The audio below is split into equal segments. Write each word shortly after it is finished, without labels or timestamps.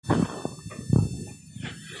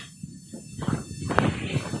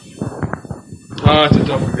It's a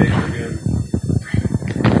double pager again.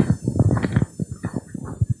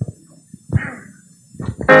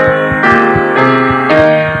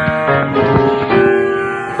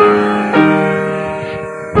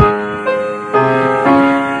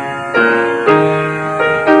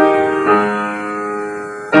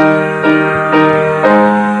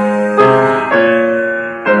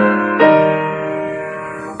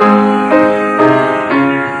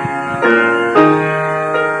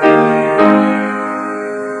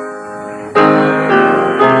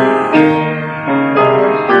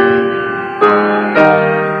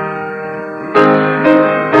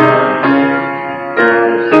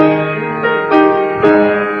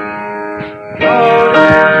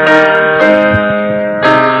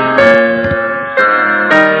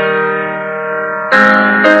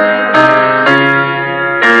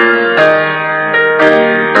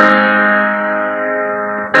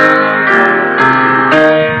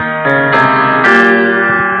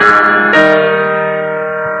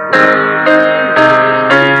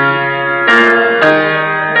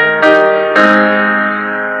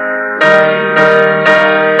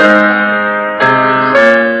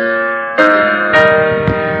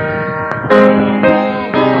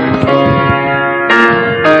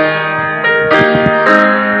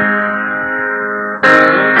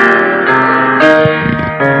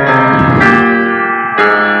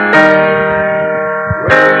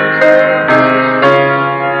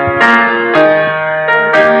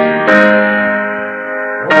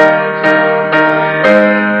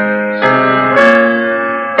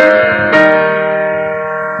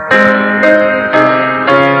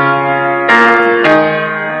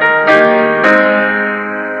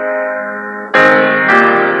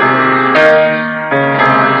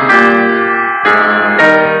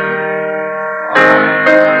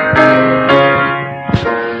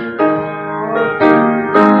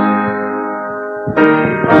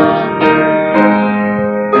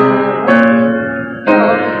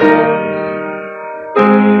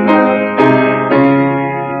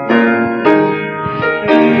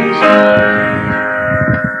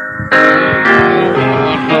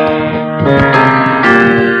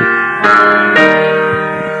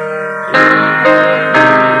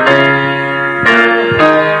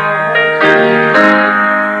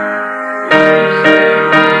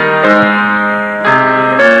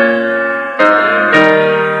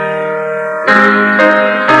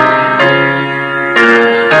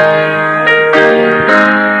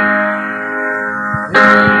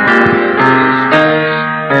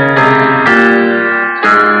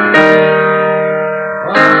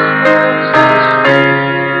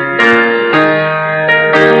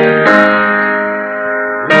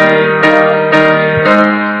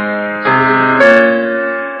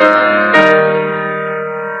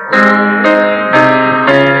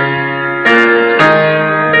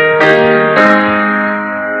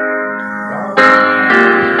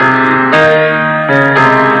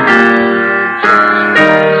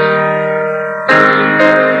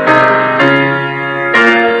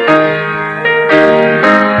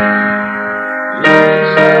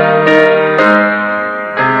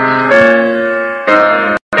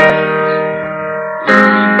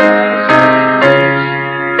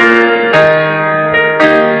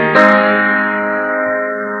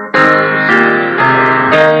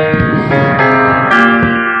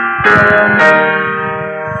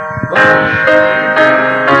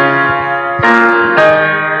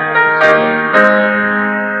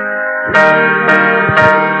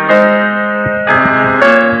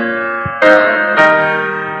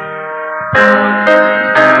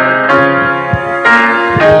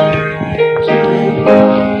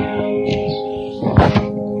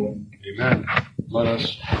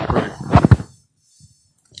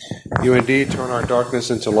 You indeed turn our darkness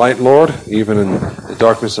into light, Lord, even in the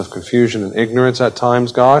darkness of confusion and ignorance at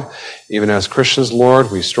times, God. Even as Christians, Lord,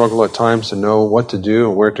 we struggle at times to know what to do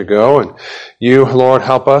and where to go. And you, Lord,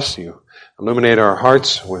 help us. You illuminate our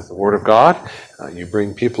hearts with the Word of God. You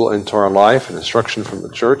bring people into our life and instruction from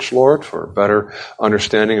the church, Lord, for a better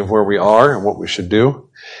understanding of where we are and what we should do.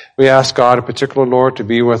 We ask God in particular, Lord, to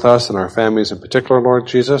be with us and our families in particular, Lord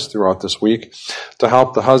Jesus, throughout this week, to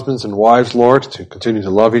help the husbands and wives, Lord, to continue to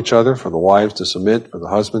love each other, for the wives to submit, for the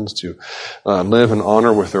husbands to live in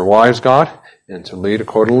honor with their wives, God, and to lead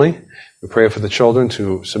accordingly. We pray for the children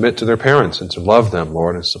to submit to their parents and to love them,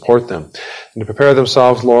 Lord, and support them, and to prepare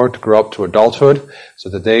themselves, Lord, to grow up to adulthood so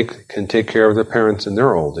that they can take care of their parents in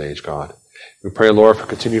their old age, God. We pray, Lord, for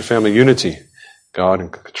continued family unity, God,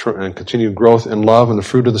 and continued growth in love and the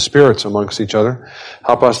fruit of the spirits amongst each other.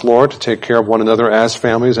 Help us, Lord, to take care of one another as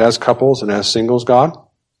families, as couples, and as singles, God.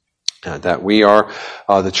 that we are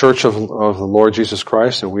the church of the Lord Jesus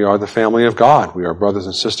Christ, and we are the family of God. We are brothers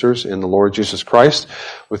and sisters in the Lord Jesus Christ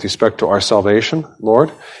with respect to our salvation,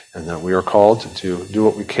 Lord, and that we are called to do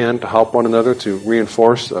what we can to help one another, to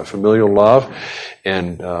reinforce familial love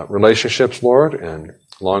and relationships, Lord, and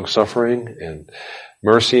long-suffering and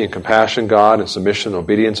mercy and compassion, God, and submission,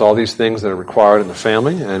 obedience, all these things that are required in the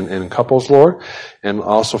family and in couples, Lord, and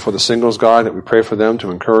also for the singles, God, that we pray for them to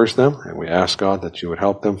encourage them, and we ask, God, that you would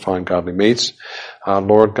help them find godly mates,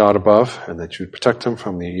 Lord God above, and that you would protect them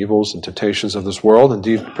from the evils and temptations of this world.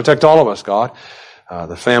 Indeed, protect all of us, God,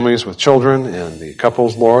 the families with children and the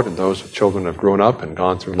couples, Lord, and those with children who have grown up and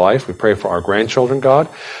gone through life. We pray for our grandchildren, God,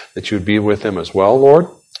 that you would be with them as well, Lord,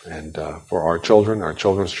 and for our children, our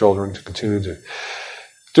children's children, to continue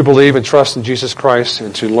to believe and trust in Jesus Christ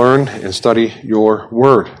and to learn and study your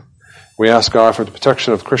word. We ask, God, for the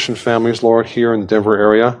protection of Christian families, Lord, here in the Denver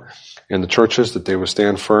area and the churches, that they would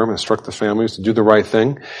stand firm and instruct the families to do the right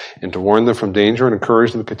thing and to warn them from danger and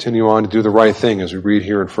encourage them to continue on to do the right thing, as we read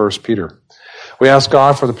here in 1 Peter. We ask,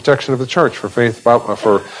 God, for the protection of the church, for faith,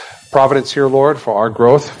 for providence here, Lord, for our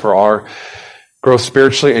growth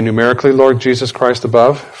spiritually and numerically, Lord Jesus Christ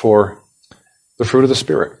above, for the fruit of the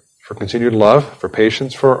Spirit, for continued love, for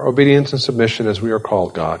patience, for obedience and submission as we are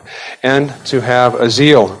called, God, and to have a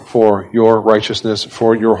zeal for your righteousness,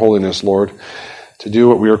 for your holiness, Lord, to do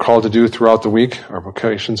what we are called to do throughout the week, our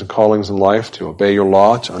vocations and callings in life, to obey your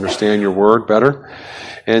law, to understand your word better,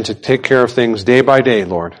 and to take care of things day by day,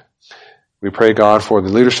 Lord. We pray, God, for the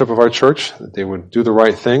leadership of our church, that they would do the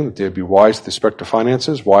right thing, that they would be wise with respect to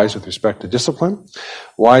finances, wise with respect to discipline,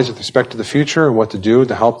 wise with respect to the future and what to do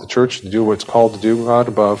to help the church to do what it's called to do, God,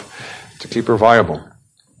 above, to keep her viable.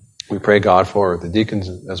 We pray, God, for the deacons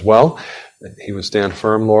as well, that he would stand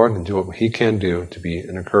firm, Lord, and do what he can do to be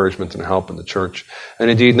an encouragement and help in the church. And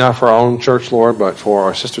indeed, not for our own church, Lord, but for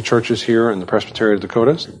our sister churches here in the Presbyterian of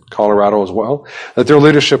Dakotas, Colorado as well, that their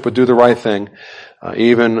leadership would do the right thing,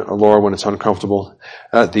 even, Lord, when it's uncomfortable.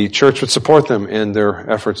 The church would support them in their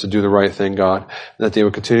efforts to do the right thing, God, that they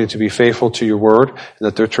would continue to be faithful to your word, and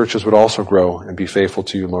that their churches would also grow and be faithful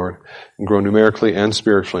to you, Lord, and grow numerically and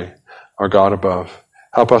spiritually, our God above.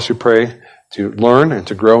 Help us, we pray, to learn and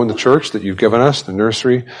to grow in the church that you've given us, the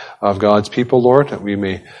nursery of God's people, Lord, that we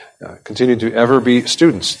may continue to ever be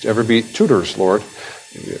students, ever be tutors, Lord,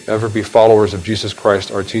 ever be followers of Jesus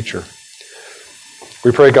Christ, our teacher.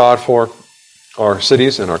 We pray, God, for our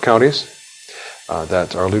cities and our counties,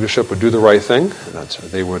 that our leadership would do the right thing, that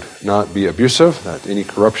they would not be abusive, that any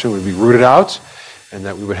corruption would be rooted out, and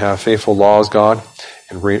that we would have faithful laws, God,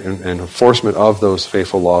 and enforcement of those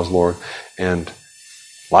faithful laws, Lord, and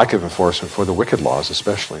lack of enforcement for the wicked laws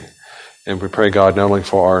especially. And we pray, God, not only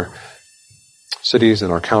for our cities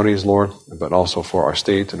and our counties, Lord, but also for our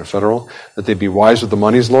state and the federal, that they be wise with the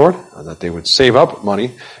monies, Lord, that they would save up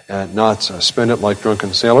money and not spend it like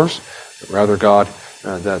drunken sailors, but rather, God,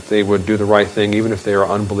 that they would do the right thing, even if they are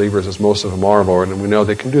unbelievers, as most of them are, Lord, and we know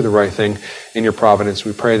they can do the right thing in your providence.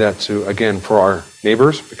 We pray that for our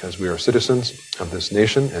neighbors, because we are citizens of this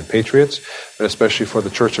nation and patriots, but especially for the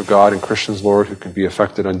Church of God and Christians, Lord, who can be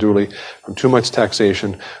affected unduly from too much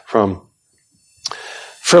taxation, from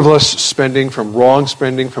frivolous spending, from wrong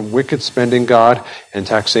spending, from wicked spending, God, and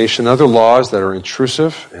taxation, other laws that are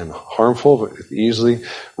intrusive and harmful, but easily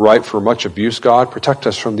ripe for much abuse, God. Protect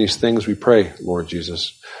us from these things, we pray, Lord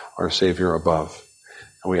Jesus, our Savior above.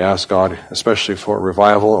 And we ask, God, especially for a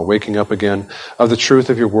revival, a waking up again of the truth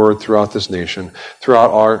of your word throughout this nation,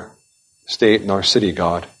 throughout our state and our city,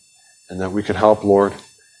 God, and that we could help, Lord,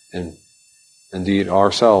 and indeed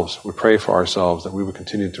ourselves. We pray for ourselves that we would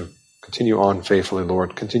continue on faithfully,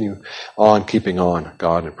 Lord. Continue on keeping on,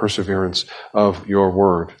 God, in perseverance of your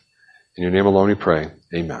word. In your name alone we pray.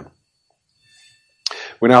 Amen.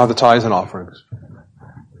 We now have the tithes and offerings.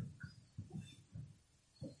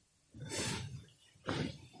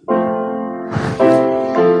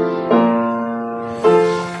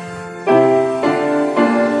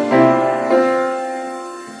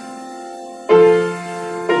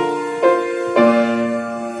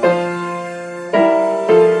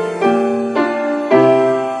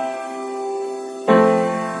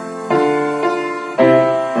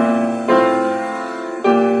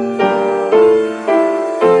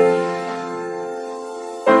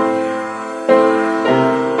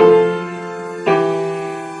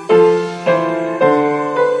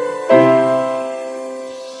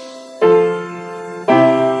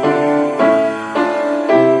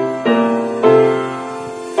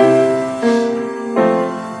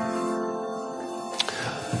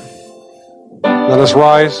 Let us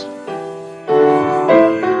rise.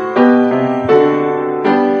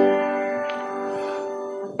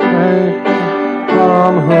 Praise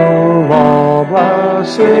whom all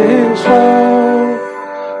blessings flow.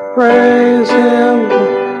 Praise Him,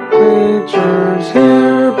 creatures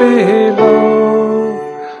here below.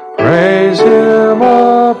 Praise Him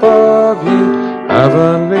above, ye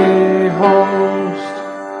heavenly host.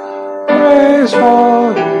 Praise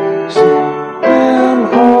Father, Son, and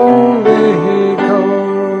Holy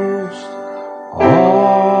Ghost.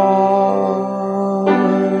 Amen.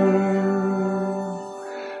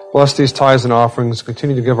 Bless these tithes and offerings.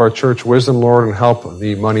 Continue to give our church wisdom, Lord, and help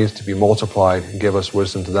the monies to be multiplied, and give us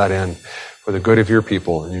wisdom to that end for the good of your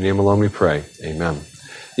people. In your name alone we pray. Amen.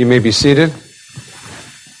 You may be seated.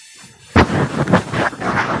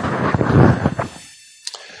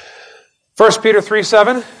 1 Peter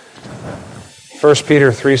 3:7. 1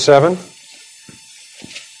 Peter 3:7.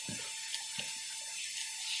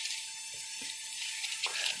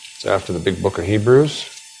 It's after the big book of Hebrews.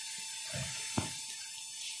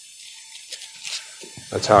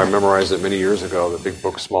 That's how I memorized it many years ago, the big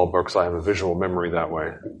book, small books. I have a visual memory that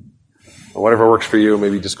way. But whatever works for you,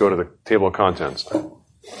 maybe just go to the table of contents.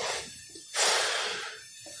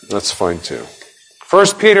 That's fine too.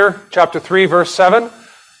 1 Peter chapter 3, verse 7.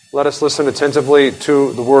 Let us listen attentively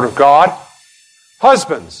to the Word of God.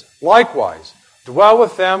 Husbands, likewise, dwell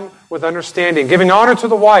with them with understanding, giving honor to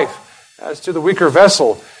the wife as to the weaker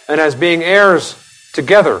vessel, and as being heirs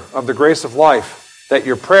together of the grace of life, that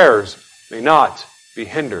your prayers may not be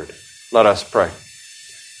hindered. Let us pray.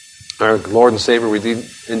 Our Lord and Savior, we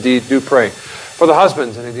indeed do pray for the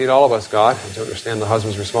husbands, and indeed all of us, God, and to understand the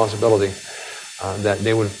husband's responsibility, that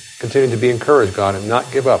they would continue to be encouraged, God, and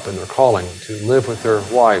not give up in their calling to live with their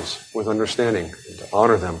wives with understanding, and to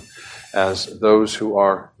honor them as those who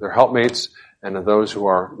are their helpmates and of those who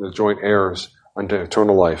are the joint heirs unto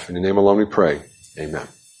eternal life. In your name alone we pray. Amen.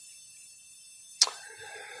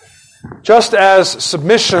 Just as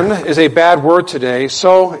submission is a bad word today,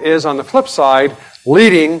 so is, on the flip side,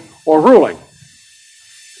 leading or ruling.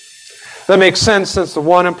 That makes sense since the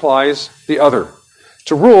one implies the other.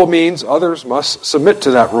 To rule means others must submit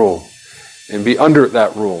to that rule and be under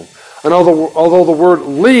that rule. And although the word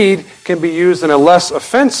lead can be used in a less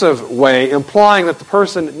offensive way, implying that the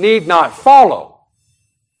person need not follow.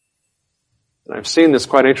 And I've seen this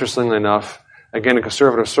quite interestingly enough, again, in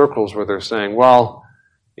conservative circles where they're saying, well,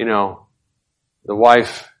 the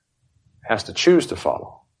wife has to choose to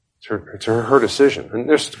follow. It's her decision. And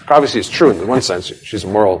obviously it's true in one sense. She's a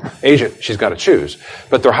moral agent. She's got to choose.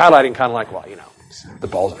 But they're highlighting kind of like, well, the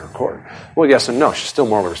ball's in her court. Well, yes and no. She's still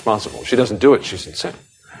morally responsible. If she doesn't do it, she's in sin.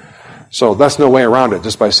 So that's no way around it,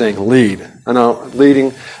 just by saying lead. And now, leading,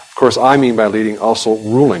 of course, I mean by leading also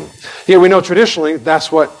ruling. Here we know traditionally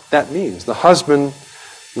that's what that means. The husband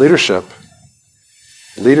leadership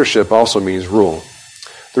also means rule.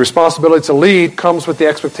 The responsibility to lead comes with the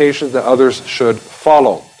expectation that others should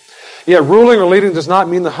follow. Yet ruling or leading does not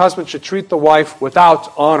mean the husband should treat the wife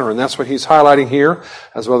without honor, and that's what he's highlighting here,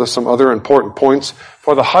 as well as some other important points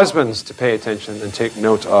for the husbands to pay attention and take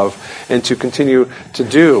note of, and to continue to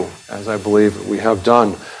do, as I believe we have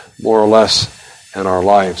done more or less in our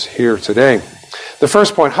lives here today. The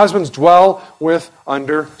first point, husbands dwell with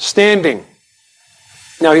understanding.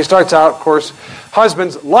 Now he starts out, of course,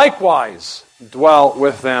 husbands likewise dwell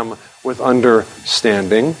with them with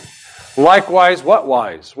understanding. Likewise, what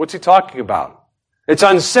wise? What's he talking about? It's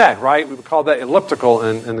unsaid, right? We would call that elliptical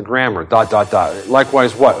in the grammar, ...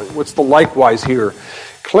 Likewise what? What's the likewise here?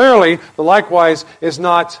 Clearly, the likewise is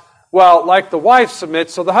not, well, like the wife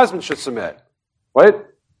submits, so the husband should submit. What?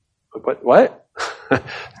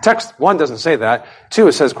 Text 1 doesn't say that. 2,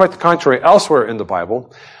 it says quite the contrary elsewhere in the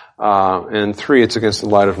Bible. And 3, it's against the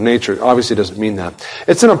light of nature. It obviously doesn't mean that.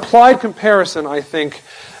 It's an implied comparison, I think,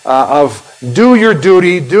 of do your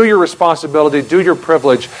duty, do your responsibility, do your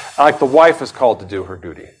privilege, like the wife is called to do her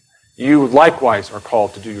duty. You likewise are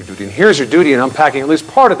called to do your duty. And here's your duty, and unpacking at least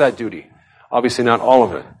part of that duty. Obviously not all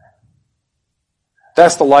of it.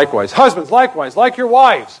 That's the likewise. Husbands, likewise, like your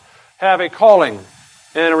wives, have a calling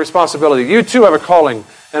and a responsibility. You too have a calling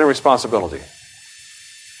and a responsibility.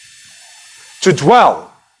 To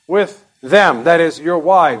dwell with them, that is, your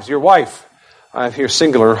wives, your wife. I have here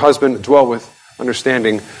singular, husband, dwell with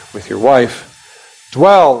understanding with your wife.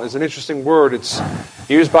 Dwell is an interesting word. It's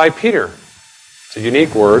used by Peter. It's a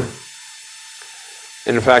unique word.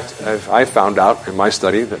 And in fact, I found out in my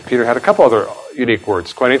study that Peter had a couple other unique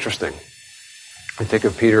words. Quite interesting. I think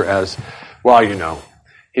of Peter as, well,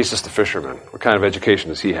 he's just a fisherman. What kind of education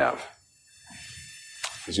does he have?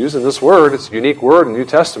 He's using this word. It's a unique word in the New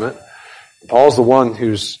Testament. Paul's the one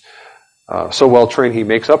who's so well trained he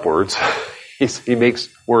makes up words. He makes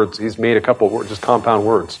words. He's made a couple of words, just compound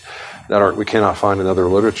words that we cannot find in other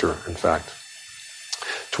literature, in fact.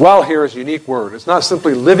 Dwell here is a unique word. It's not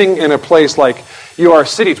simply living in a place like you are a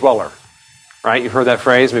city dweller. Right? You've heard that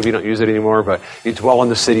phrase. Maybe you don't use it anymore, but you dwell in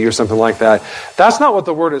the city or something like that. That's not what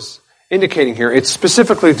the word is indicating here. It's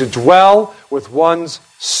specifically to dwell with one's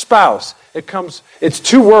spouse. It's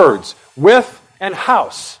two words, with and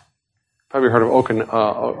house. Probably heard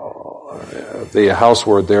of the house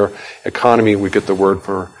word there. Economy, we get the word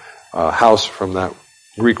for house from that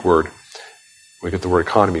Greek word. We get the word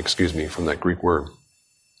economy, from that Greek word.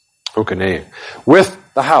 Okane. With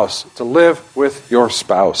the house, to live with your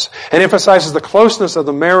spouse. And emphasizes the closeness of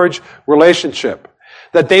the marriage relationship.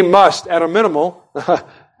 That they must, at a minimal, live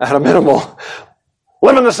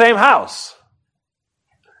in the same house.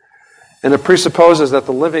 And it presupposes that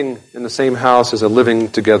the living in the same house is a living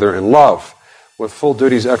together in love, with full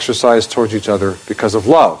duties exercised towards each other because of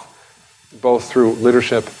love, both through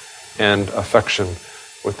leadership and affection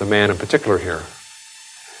with the man in particular here.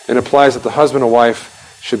 It implies that the husband and wife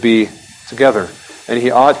should be together. And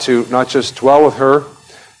he ought to not just dwell with her,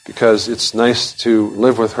 because it's nice to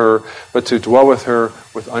live with her, but to dwell with her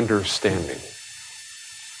with understanding.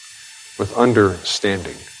 With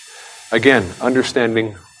understanding. Again,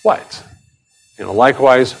 understanding what?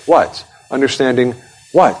 Likewise, what? Understanding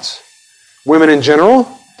what? Women in general,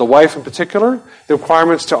 the wife in particular, the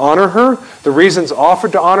requirements to honor her, the reasons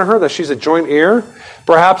offered to honor her, that she's a joint heir,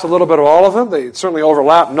 perhaps a little bit of all of them. They certainly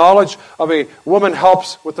overlap. Knowledge of a woman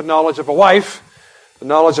helps with the knowledge of a wife. The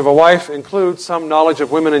knowledge of a wife includes some knowledge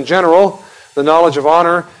of women in general. The knowledge of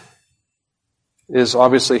honor is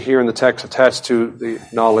obviously here in the text attached to the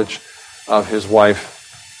knowledge of his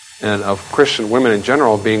wife and of Christian women in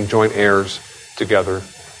general being joint heirs together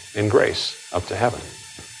in grace up to heaven.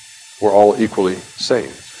 We're all equally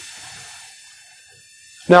saved.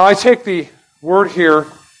 Now, I take the word here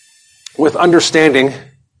with understanding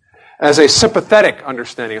as a sympathetic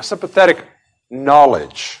understanding, a sympathetic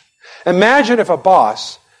knowledge. Imagine if a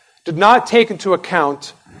boss did not take into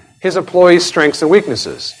account his employees' strengths and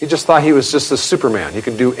weaknesses. He just thought he was just a Superman. He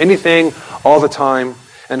could do anything all the time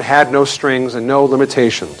and had no strings and no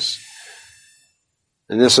limitations.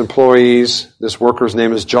 And this worker's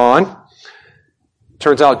name is John.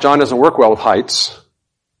 Turns out John doesn't work well with heights.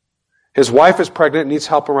 His wife is pregnant and needs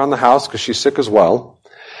help around the house because she's sick as well.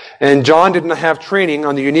 And John didn't have training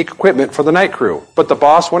on the unique equipment for the night crew. But the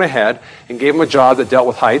boss went ahead and gave him a job that dealt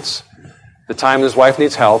with heights, the time his wife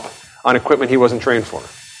needs help, on equipment he wasn't trained for.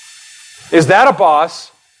 Is that a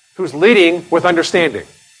boss who's leading with understanding?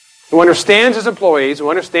 Who understands his employees, who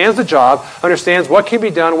understands the job, understands what can be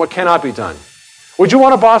done and what cannot be done? Would you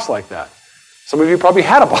want a boss like that? Some of you probably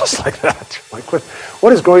had a boss like that. Like,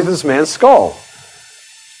 what is going through this man's skull?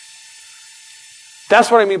 That's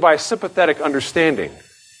what I mean by sympathetic understanding.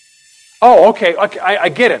 Oh, okay, I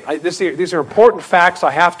get it. These are important facts.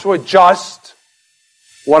 I have to adjust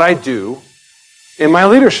what I do in my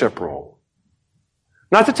leadership role.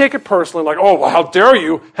 Not to take it personally, like, oh, well, how dare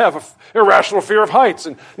you have an irrational fear of heights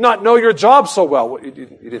and not know your job so well. Well, you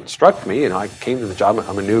didn't instruct me, I came to the job,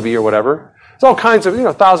 I'm a newbie or whatever. There's all kinds of,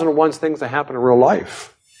 1,001 things that happen in real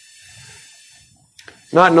life.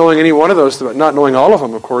 Not knowing any one of those, not knowing all of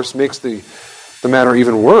them, of course, makes the matter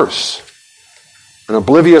even worse. An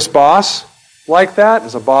oblivious boss like that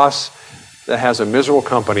is a boss that has a miserable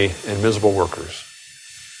company and miserable workers.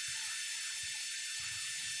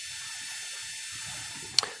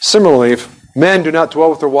 Similarly, if men do not dwell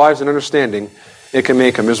with their wives in understanding, it can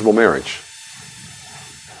make a miserable marriage.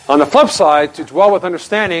 On the flip side, to dwell with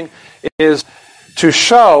understanding is to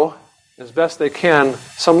show, as best they can,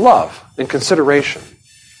 some love and consideration.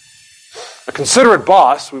 A considerate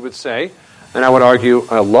boss, we would say, and I would argue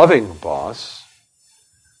a loving boss,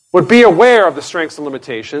 would be aware of the strengths and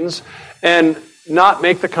limitations and not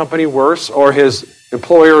make the company worse or his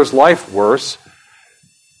employer's life worse,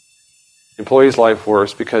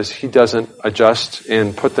 because he doesn't adjust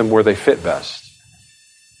and put them where they fit best.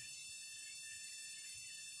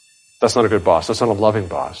 That's not a good boss. That's not a loving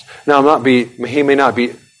boss. Now, he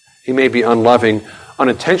may be unloving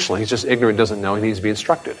unintentionally. He's just ignorant, doesn't know, he needs to be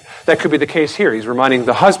instructed. That could be the case here. He's reminding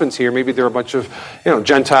the husbands here, maybe they're a bunch of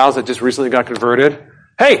Gentiles that just recently got converted.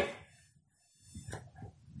 Hey!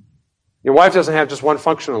 Your wife doesn't have just one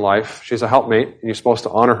function in life. She's a helpmate, and you're supposed to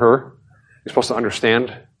honor her. You're supposed to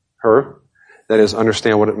understand her. That is,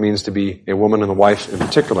 understand what it means to be a woman and a wife in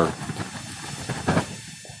particular.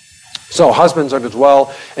 So, husbands are to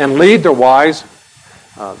dwell and lead their wives.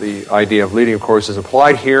 The idea of leading, of course, is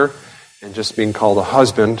implied here, and just being called a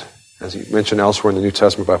husband, as he mentioned elsewhere in the New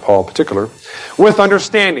Testament by Paul in particular, with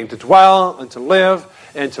understanding, to dwell and to live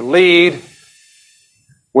and to lead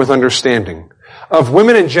with understanding. Of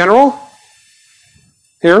women in general,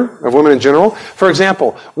 here of women in general. For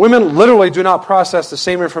example, women literally do not process the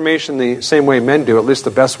same information the same way men do, at least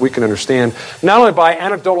the best we can understand, not only by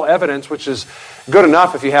anecdotal evidence, which is good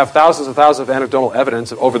enough if you have thousands and thousands of anecdotal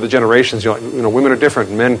evidence over the generations. Women are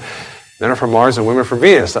different. Men are from Mars and women are from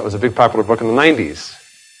Venus. That was a big popular book in the 90s.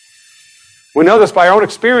 We know this by our own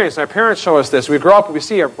experience. Our parents show us this. We grow up and we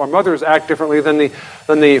see our mothers act differently than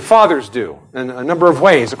the fathers do in a number of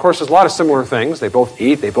ways. Of course, there's a lot of similar things. They both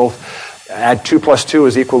eat. They both add 2 + 2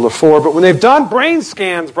 is equal to 4. But when they've done brain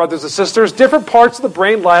scans, brothers and sisters, different parts of the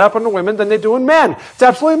brain light up in the women than they do in men. It's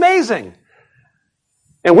absolutely amazing.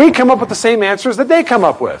 And we come up with the same answers that they come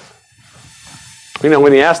up with.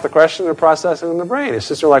 When you ask the question, they're processing in the brain. It's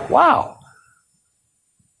just, they're like, wow.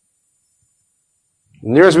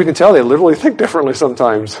 Near as we can tell, they literally think differently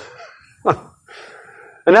sometimes.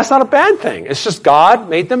 And that's not a bad thing. It's just God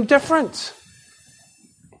made them different.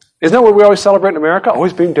 Isn't that what we always celebrate in America?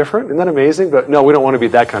 Always being different? Isn't that amazing? But no, we don't want to be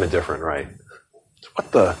that kind of different, right?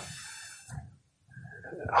 What the?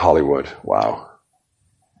 Hollywood. Wow.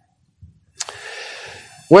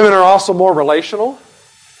 Women are also more relational,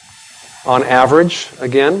 on average,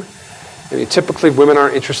 again. Typically, women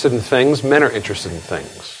aren't interested in things. Men are interested in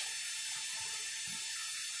things.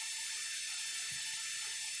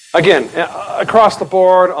 Again, across the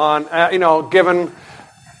board on, given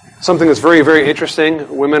something that's very, very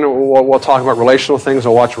interesting, women will talk about relational things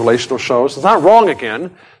or watch relational shows. It's not wrong,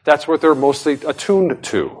 again. That's what they're mostly attuned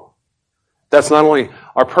to. That's not only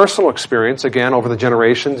our personal experience, again, over the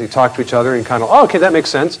generations. You talk to each other and kind of, okay, that makes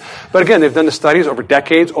sense. But again, they've done the studies over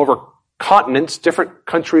decades, over continents, different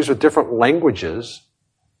countries with different languages,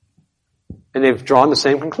 and they've drawn the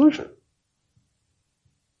same conclusion.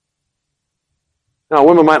 Now,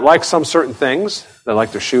 women might like some certain things. They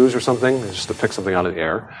like their shoes or something, just to pick something out of the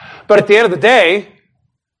air. But at the end of the day,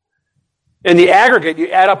 in the aggregate, you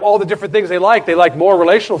add up all the different things they like. They like more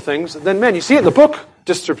relational things than men. You see it in the book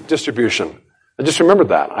distribution. I just remembered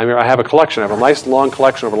that. I have a collection. I have a nice long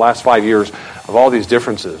collection over the last 5 years of all these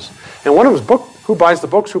differences. And one of them is book. Who buys the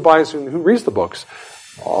books? Who reads the books?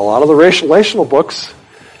 A lot of the relational books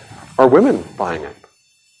are women buying it.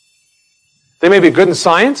 They may be good in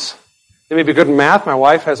science. They may be good in math. My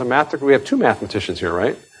wife has a math degree. We have 2 mathematicians here,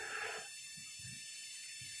 right?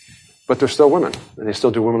 But they're still women, and they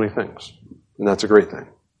still do womanly things. And that's a great thing.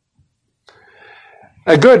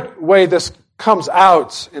 A good way this comes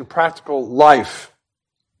out in practical life.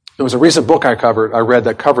 There was a recent book I read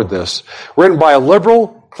that covered this, written by a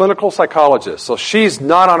liberal clinical psychologist. So she's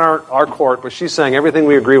not on our court, but she's saying everything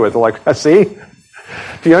we agree with. They're like, see?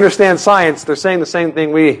 If you understand science, they're saying the same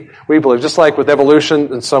thing we believe. Just like with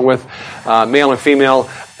evolution and so with male and female,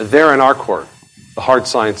 they're in our court. The hard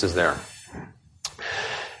science is there.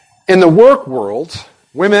 In the work world,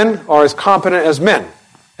 women are as competent as men.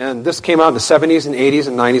 And this came out in the 70s and 80s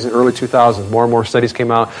and 90s and early 2000s. More and more studies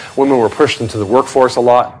came out. Women were pushed into the workforce a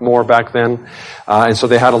lot more back then. And so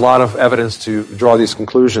they had a lot of evidence to draw these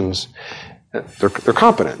conclusions. They're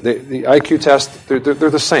competent. The IQ test, they're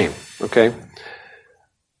the same. Okay?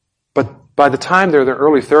 But by the time they're in their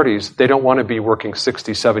early 30s, they don't want to be working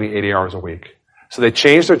 60, 70, 80 hours a week. So they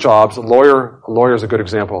change their jobs. A lawyer is a good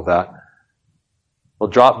example of that. They'll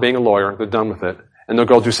drop being a lawyer. They're done with it. And they'll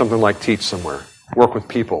go do something like teach somewhere. Work with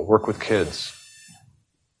people. Work with kids.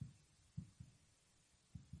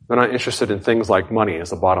 They're not interested in things like money as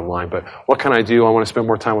the bottom line. But what can I do? I want to spend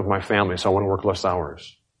more time with my family, so I want to work less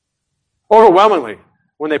hours. Overwhelmingly,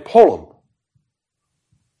 when they poll them,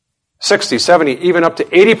 60, 70, even up to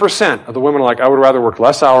 80% of the women are like, I would rather work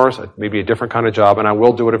less hours, maybe a different kind of job, and I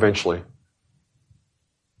will do it eventually.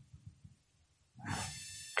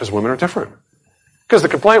 Because women are different. Because the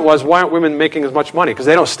complaint was, why aren't women making as much money? Because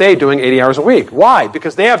they don't stay doing 80 hours a week. Why?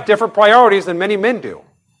 Because they have different priorities than many men do.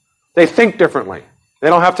 They think differently. They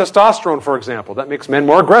don't have testosterone, for example. That makes men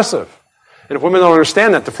more aggressive. And if women don't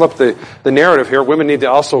understand that, to flip the narrative here, women need to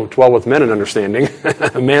also dwell with men in understanding.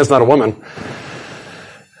 A man's not a woman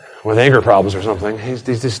with anger problems or something.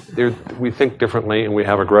 We think differently and we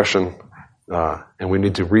have aggression. And we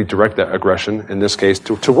need to redirect that aggression, in this case,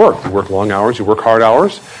 to work. You work long hours, you work hard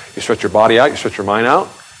hours, you stretch your body out, you stretch your mind out.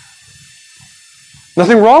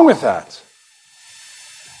 Nothing wrong with that.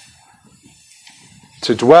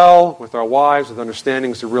 To dwell with our wives with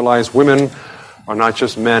understandings, to realize women are not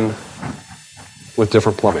just men with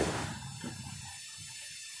different plumbing.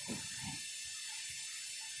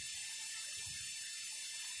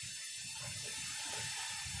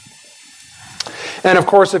 And of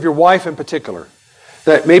course, if your wife in particular,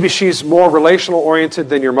 that maybe she's more relational oriented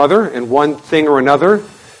than your mother in one thing or another,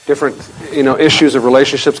 different issues of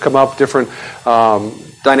relationships come up, different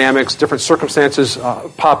dynamics, different circumstances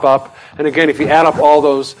pop up. And again, if you add up all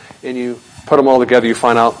those and you put them all together, you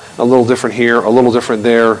find out a little different here, a little different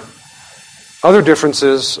there. Other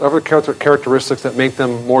differences, other characteristics that make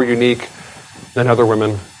them more unique than other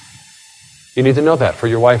women. You need to know that for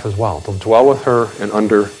your wife as well, to dwell with her in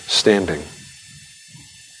understanding.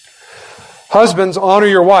 Husbands, honor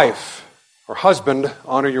your wife. Or husband,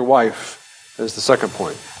 honor your wife is the second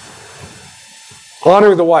point.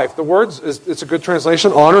 Honoring the wife. The words, it's a good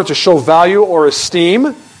translation. Honor, to show value or esteem.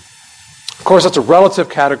 Of course, that's a relative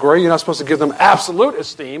category. You're not supposed to give them absolute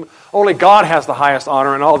esteem. Only God has the highest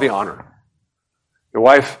honor and all the honor. Your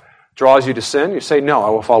wife draws you to sin, you say, no, I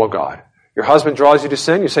will follow God. Your husband draws you to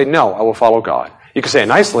sin, you say, no, I will follow God. You can say it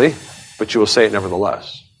nicely, but you will say it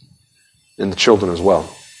nevertheless. And the children as well.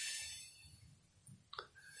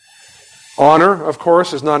 Honor, of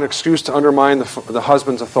course, is not an excuse to undermine the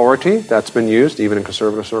husband's authority. That's been used, even in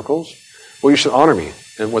conservative circles. Well, you should honor me.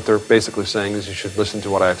 And what they're basically saying is you should listen to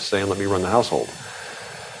what I have to say and let me run the household.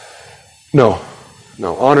 No.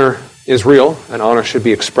 Honor is real, and honor should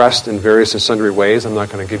be expressed in various and sundry ways. I'm not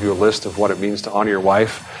going to give you a list of what it means to honor your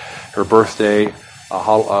wife, her birthday,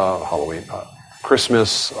 Halloween,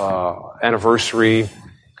 Christmas, anniversary,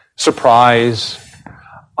 surprise.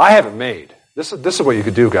 I have it made. This is what you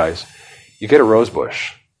could do, guys. You get a rose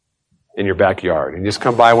bush in your backyard, and you just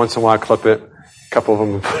come by once in a while, clip it, a couple of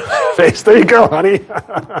them in the face. There you go, honey.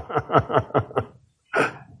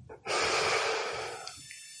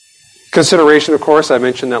 Consideration, of course, I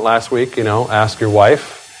mentioned that last week, ask your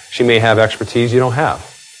wife. She may have expertise you don't have.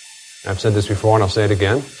 I've said this before and I'll say it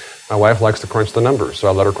again. My wife likes to crunch the numbers, so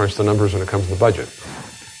I let her crunch the numbers when it comes to the budget.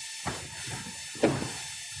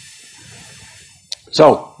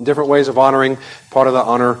 So, different ways of honoring. Part of the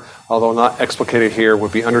honor, although not explicated here,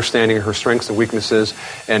 would be understanding her strengths and weaknesses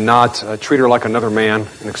and not treat her like another man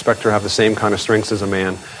and expect her to have the same kind of strengths as a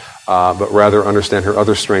man, but rather understand her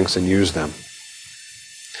other strengths and use them.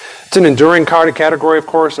 It's an enduring category, of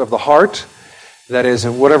course, of the heart. That is,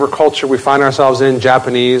 in whatever culture we find ourselves in,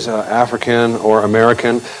 Japanese, African, or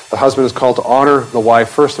American, the husband is called to honor the wife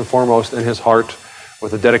first and foremost in his heart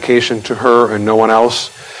with a dedication to her and no one else.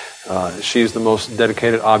 She's the most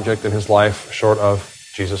dedicated object in his life, short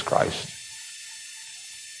of Jesus Christ.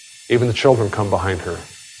 Even the children come behind her.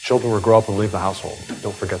 Children will grow up and leave the household.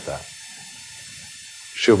 Don't forget that.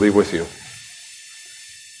 She'll be with you.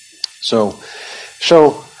 So,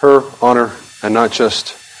 show her honor and not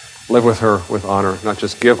just live with her with honor, not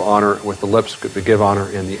just give honor with the lips, but give honor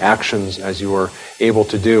in the actions as you are able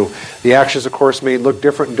to do. The actions, of course, may look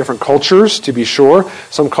different in different cultures, to be sure.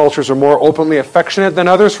 Some cultures are more openly affectionate than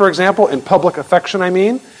others, for example, in public affection, I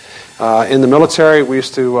mean. In the military, we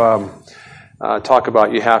used to talk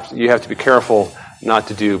about you have to be careful not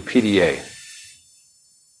to do PDA,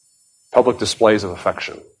 public displays of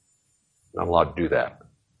affection. Not allowed to do that.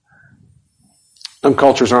 Some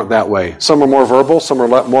cultures aren't that way. Some are more verbal, some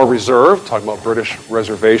are more reserved. Talking about British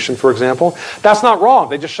reservation, for example. That's not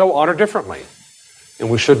wrong. They just show honor differently.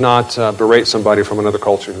 And we should not berate somebody from another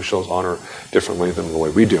culture who shows honor differently than the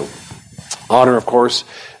way we do. Honor, of course,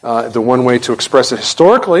 the one way to express it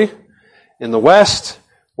historically. In the West,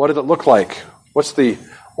 what did it look like? What's the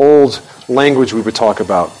old language we would talk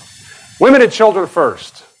about? Women and children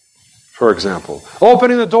first, for example.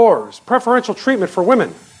 Opening the doors, preferential treatment for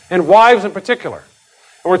women, and wives in particular.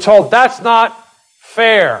 And we're told, that's not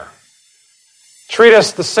fair. Treat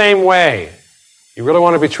us the same way. You really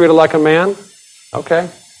want to be treated like a man? Okay.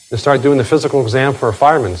 Then start doing the physical exam for a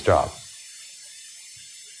fireman's job.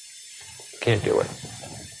 Can't do it.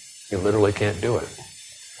 You literally can't do it.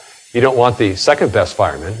 You don't want the second best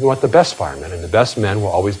fireman. You want the best fireman. And the best men will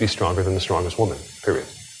always be stronger than the strongest woman. Period.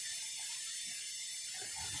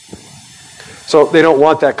 So they don't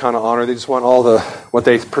want that kind of honor. They just want all what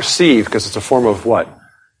they perceive, because it's a form of what?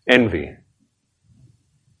 Envy.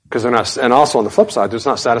 Because they're not, and also on the flip side, they're just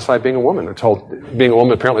not satisfied being a woman. They're told being a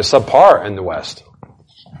woman apparently is subpar in the West.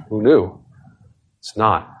 Who knew? It's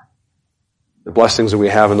not. The blessings that we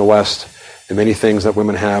have in the West and many things that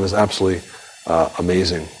women have is absolutely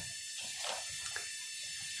amazing.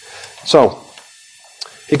 So,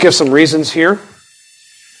 he gives some reasons here,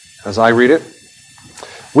 as I read it.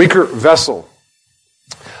 Weaker vessel.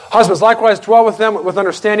 Husbands, likewise, dwell with them with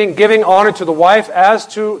understanding, giving honor to the wife as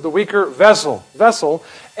to the weaker vessel,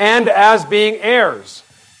 and as being heirs.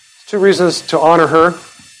 2 reasons to honor her.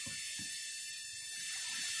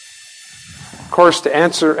 Of course, to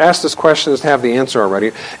ask this question is to have the answer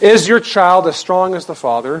already. Is your child as strong as the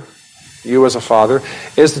father? You as a father.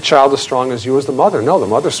 Is the child as strong as you as the mother? No, the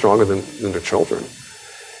mother's stronger than their children.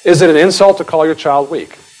 Is it an insult to call your child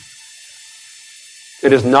weak?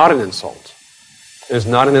 It is not an insult. It is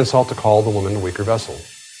not an insult to call the woman a weaker vessel.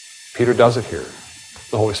 Peter does it here.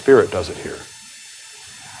 The Holy Spirit does it here.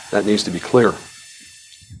 That needs to be clear.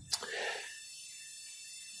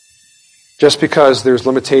 Just because there's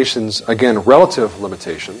limitations, again, relative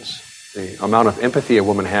limitations, the amount of empathy a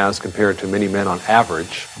woman has compared to many men on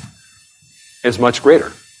average is much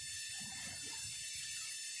greater.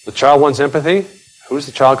 The child wants empathy. Who's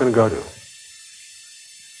the child going to go to?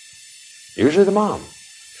 Usually the mom.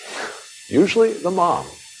 Usually the mom.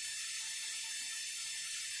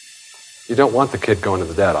 You don't want the kid going to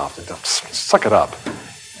the dad often. Suck it up.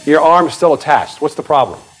 Your arm's still attached. What's the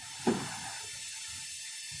problem?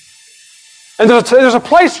 And there's a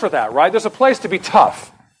place for that, right? There's a place to be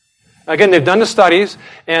tough. Again, they've done the studies,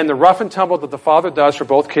 and the rough and tumble that the father does for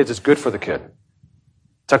both kids is good for the kid.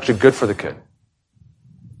 It's actually good for the kid.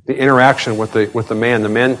 The interaction with the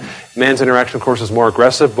man. Man's interaction, of course, is more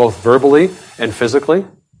aggressive, both verbally and physically.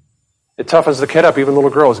 It toughens the kid up. Even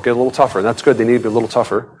little girls get a little tougher, and that's good. They need to be a little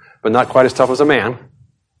tougher, but not quite as tough as a man,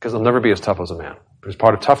 because they'll never be as tough as a man. Because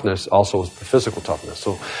part of toughness also is the physical toughness.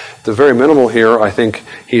 So the very minimal here, I think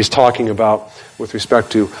he's talking about with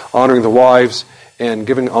respect to honoring the wives and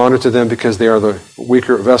giving honor to them because they are the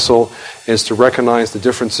weaker vessel, is to recognize the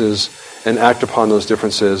differences and act upon those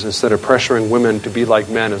differences instead of pressuring women to be like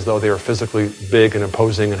men as though they are physically big and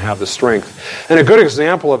imposing and have the strength. And a good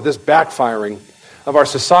example of this backfiring of our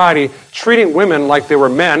society treating women like they were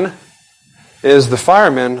men is the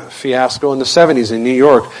firemen fiasco in the 70s in New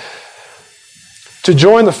York. To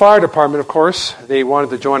join the fire department, of course, they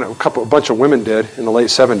wanted to join a bunch of women did in the late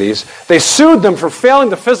 70s. They sued them for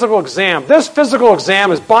failing the physical exam. This physical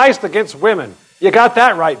exam is biased against women. You got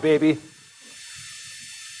that right, baby.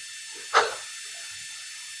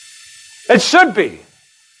 It should be.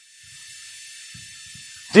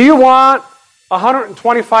 Do you want a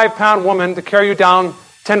 125-pound woman to carry you down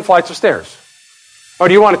 10 flights of stairs? Or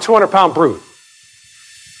do you want a 200-pound brute?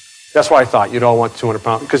 That's why I thought you'd all want 200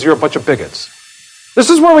 pounds, because you're a bunch of bigots. This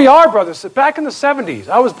is where we are, brothers. Back in the 70s,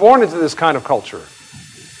 I was born into this kind of culture.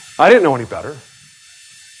 I didn't know any better.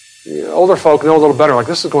 Older folk know a little better. Like,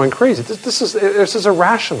 this is going crazy. This is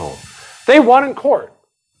irrational. They won in court.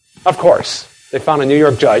 Of course. They found a New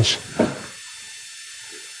York judge.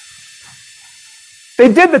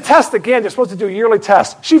 They did the test again. They're supposed to do a yearly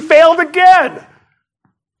test. She failed again.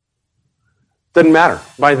 Didn't matter.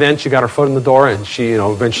 By then, she got her foot in the door, and she,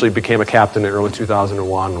 eventually became a captain in early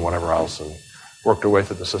 2001 and whatever else, and worked her way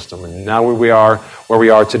through the system. And now where we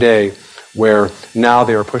are today, where now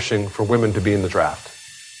they are pushing for women to be in the draft,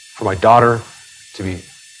 for my daughter to be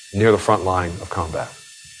near the front line of combat.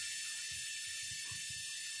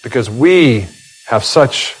 Because we have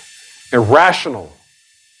such irrational,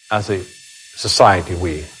 as a society,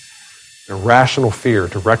 irrational fear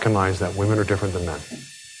to recognize that women are different than men.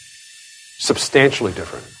 Substantially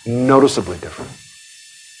different, noticeably different.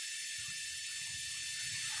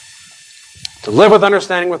 To live with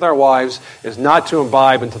understanding with our wives is not to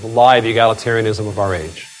imbibe into the lie of the egalitarianism of our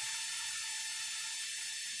age.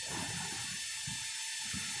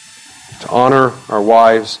 To honor our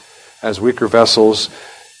wives as weaker vessels,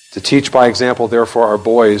 to teach by example, therefore, our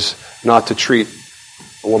boys not to treat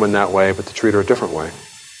a woman that way, but to treat her a different way,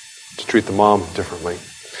 to treat the mom differently,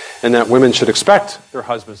 and that women should expect their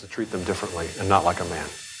husbands to treat them differently and not like a man.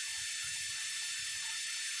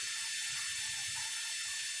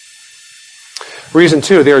 Reason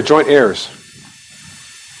 2, they are joint heirs.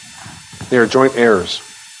 They are joint heirs.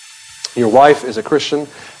 Your wife is a Christian,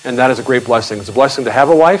 and that is a great blessing. It's a blessing to have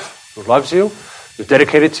a wife who loves you, who's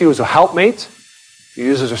dedicated to you, who's a helpmate, who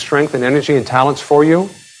uses her strength and energy and talents for you.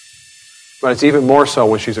 But it's even more so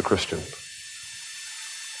when she's a Christian.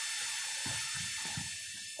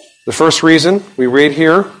 The first reason we read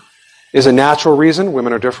here is a natural reason.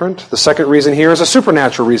 Women are different. The second reason here is a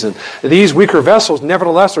supernatural reason. These weaker vessels,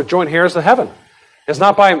 nevertheless, are joint heirs to heaven. It's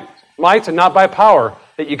not by might and not by power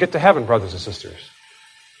that you get to heaven, brothers and sisters.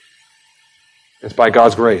 It's by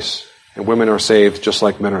God's grace. And women are saved just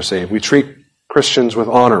like men are saved. We treat Christians with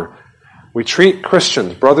honor. We treat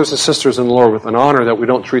Christians, brothers and sisters in the Lord, with an honor that we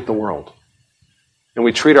don't treat the world. And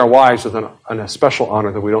we treat our wives with a special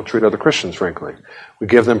honor that we don't treat other Christians, frankly. We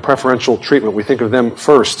give them preferential treatment. We think of them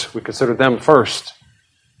first. We consider them first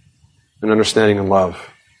in understanding and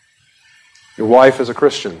love. Your wife is a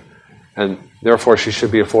Christian, and therefore she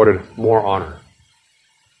should be afforded more honor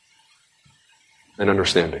and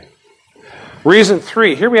understanding. Reason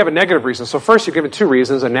 3, here we have a negative reason. So first you've given 2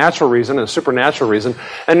 reasons, a natural reason and a supernatural reason,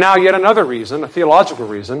 and now yet another reason, a theological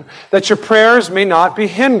reason, that your prayers may not be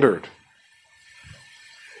hindered.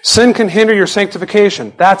 Sin can hinder your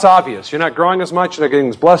sanctification. That's obvious. You're not growing as much, you're not getting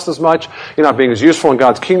as blessed as much, you're not being as useful in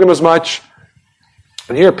God's kingdom as much.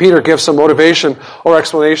 And here Peter gives some motivation or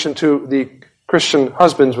explanation to the Christian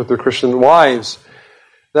husbands with their Christian wives,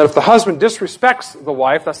 that if the husband disrespects the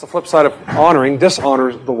wife, that's the flip side of honoring,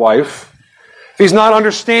 dishonors the wife. If he's not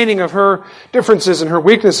understanding of her differences and her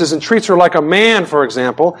weaknesses and treats her like a man, for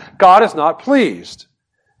example, God is not pleased.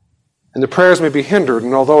 And the prayers may be hindered.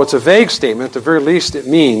 And although it's a vague statement, at the very least it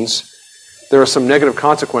means there are some negative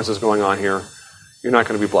consequences going on here. You're not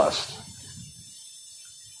going to be blessed.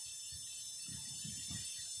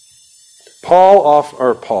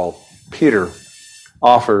 Peter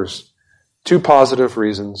offers two positive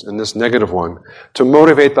reasons and this negative one to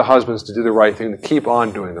motivate the husbands to do the right thing, to keep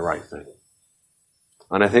on doing the right thing.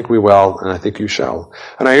 And I think we will, and I think you shall.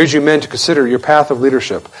 And I urge you men to consider your path of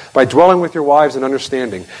leadership by dwelling with your wives in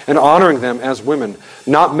understanding and honoring them as women,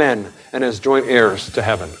 not men, and as joint heirs to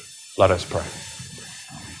heaven. Let us pray.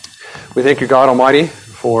 We thank you, God Almighty,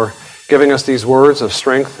 for giving us these words of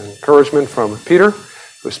strength and encouragement from Peter,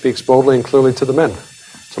 who speaks boldly and clearly to the men.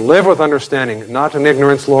 To live with understanding, not in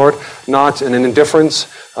ignorance, Lord, not in an indifference,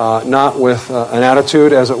 not with an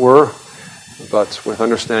attitude, as it were, but with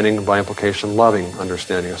understanding, by implication, loving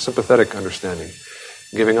understanding, a sympathetic understanding,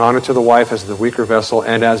 giving honor to the wife as the weaker vessel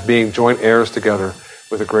and as being joint heirs together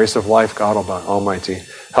with the grace of life, God Almighty.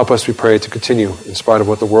 Help us, we pray, to continue in spite of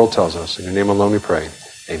what the world tells us. In your name alone we pray.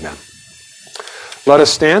 Amen. Let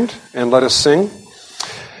us stand and let us sing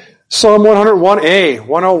Psalm 101A,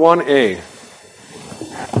 101A.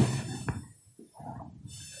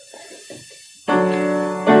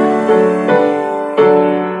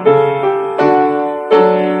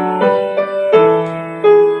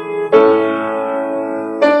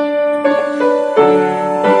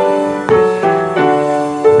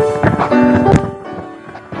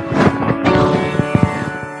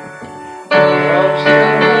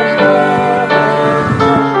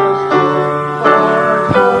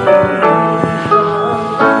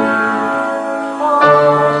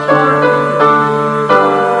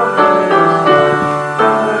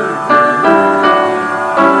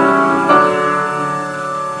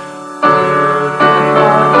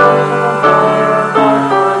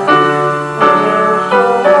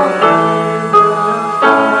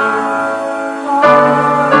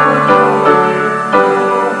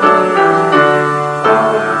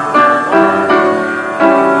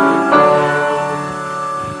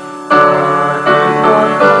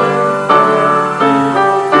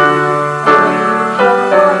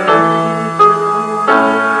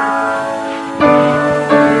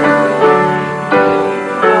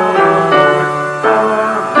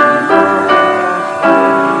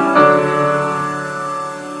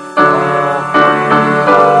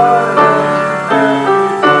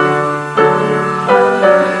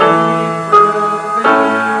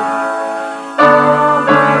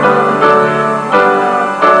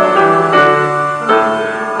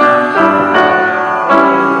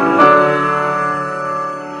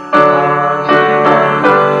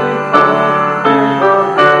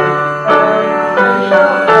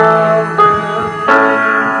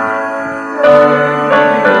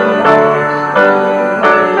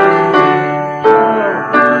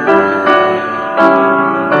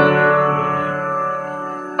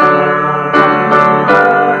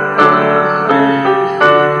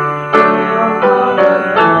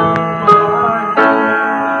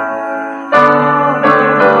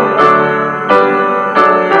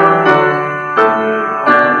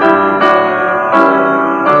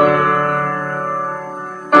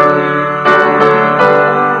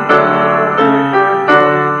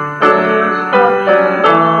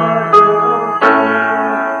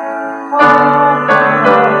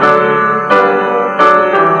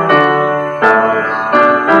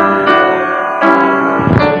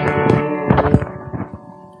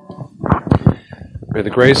 May the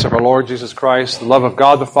grace of our Lord Jesus Christ, the love of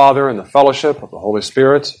God the Father, and the fellowship of the Holy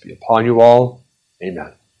Spirit be upon you all.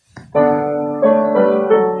 Amen.